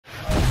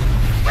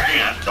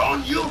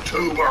on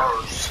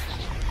YouTubers.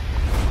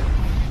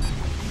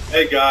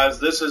 Hey guys,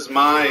 this is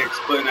my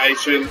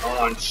explanation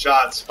on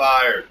shots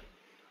fired.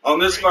 On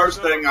this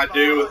first thing, I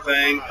do a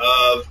thing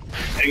of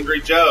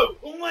Angry Joe,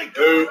 who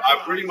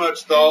I pretty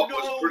much thought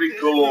was pretty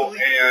cool,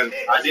 and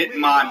I didn't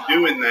mind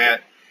doing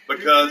that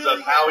because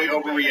of how he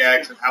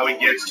overreacts and how he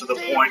gets to the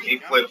point he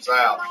flips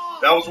out.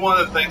 That was one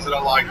of the things that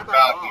I liked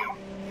about him.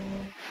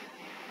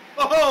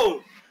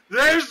 Oh,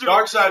 there's the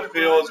Darkside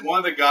Phil is one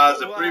of the guys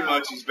that pretty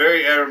much he's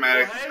very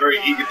aromatic, very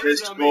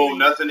egotistical,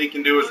 nothing he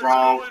can do is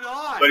wrong,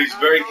 but he's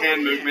very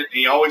hand movement, and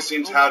he always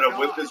seems how to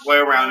whip his way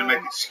around and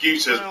make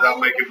excuses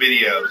without making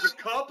videos.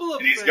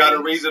 And he's got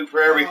a reason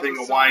for everything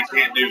and why he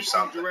can't do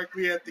something.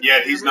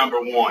 Yet he's number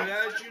one.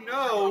 As you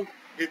know,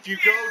 if you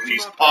go to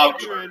He's my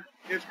popular. Patreon,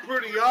 it's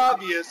pretty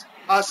obvious.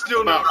 I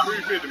still not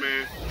 $3.50,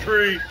 man.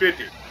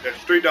 $3.50. That's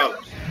 $3.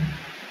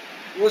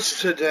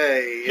 What's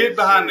today? Kid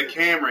behind the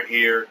camera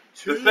here.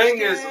 The thing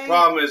is, the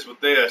problem is with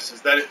this,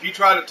 is that if you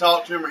try to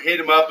talk to him or hit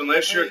him up,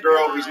 unless you're a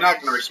girl, he's not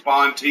going to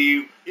respond to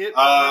you.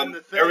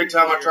 Every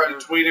time I try to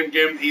tweet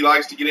him, he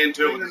likes to get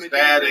into it with his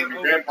dad and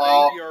your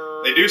grandpa.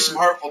 They do some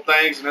hurtful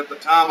things, and at the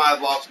time I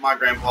had lost my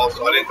grandpa,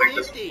 so I didn't think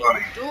this was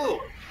funny.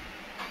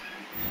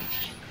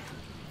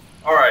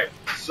 Alright,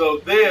 so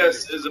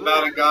this is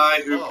about a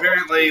guy who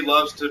apparently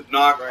loves to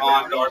knock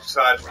on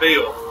Darkside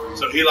Phil.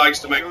 So he likes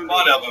to make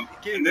fun of him.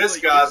 And this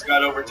guy's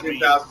got over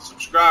 10,000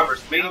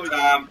 subscribers.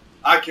 Meantime,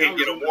 I can't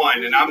get a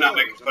one, and I'm not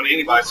making fun of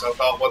anybody, so I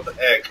thought, what the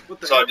heck?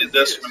 So I did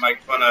this to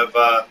make fun of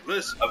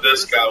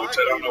this guy, which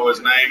I don't know his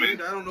name,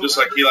 and just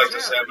like he likes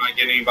to say, I'm not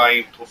getting anybody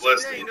any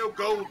publicity. There ain't no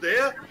gold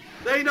there.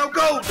 There ain't no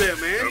gold there,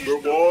 man. Number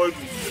one.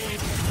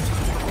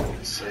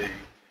 Let's see.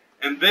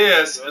 And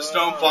this is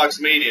Stone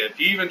Fox Media. If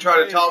you even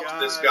try to talk to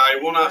this guy,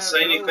 he will not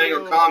say anything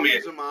or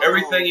comment.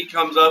 Everything he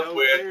comes up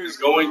with is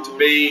going to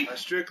be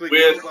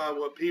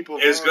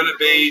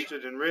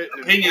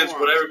opinions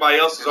what everybody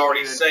else has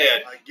already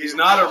said. He's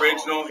not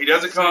original. He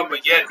doesn't come up,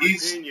 but yet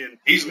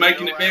he's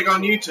making it big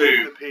on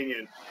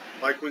YouTube.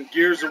 Like when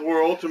Gears of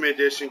War Ultimate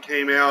Edition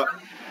came out,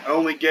 I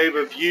only gave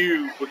a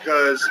view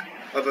because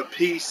of a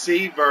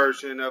PC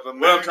version of a.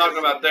 What I'm talking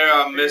about there,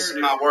 I'm missing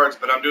my words,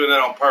 but I'm doing that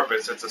on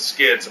purpose. It's a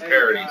skit, it's a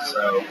parody.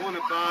 So if you want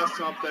to buy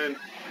something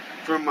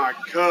from my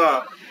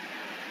cup,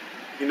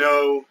 you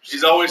know.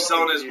 He's always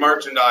selling his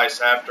merchandise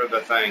after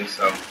the thing,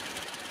 so.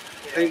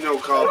 Ain't no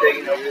call.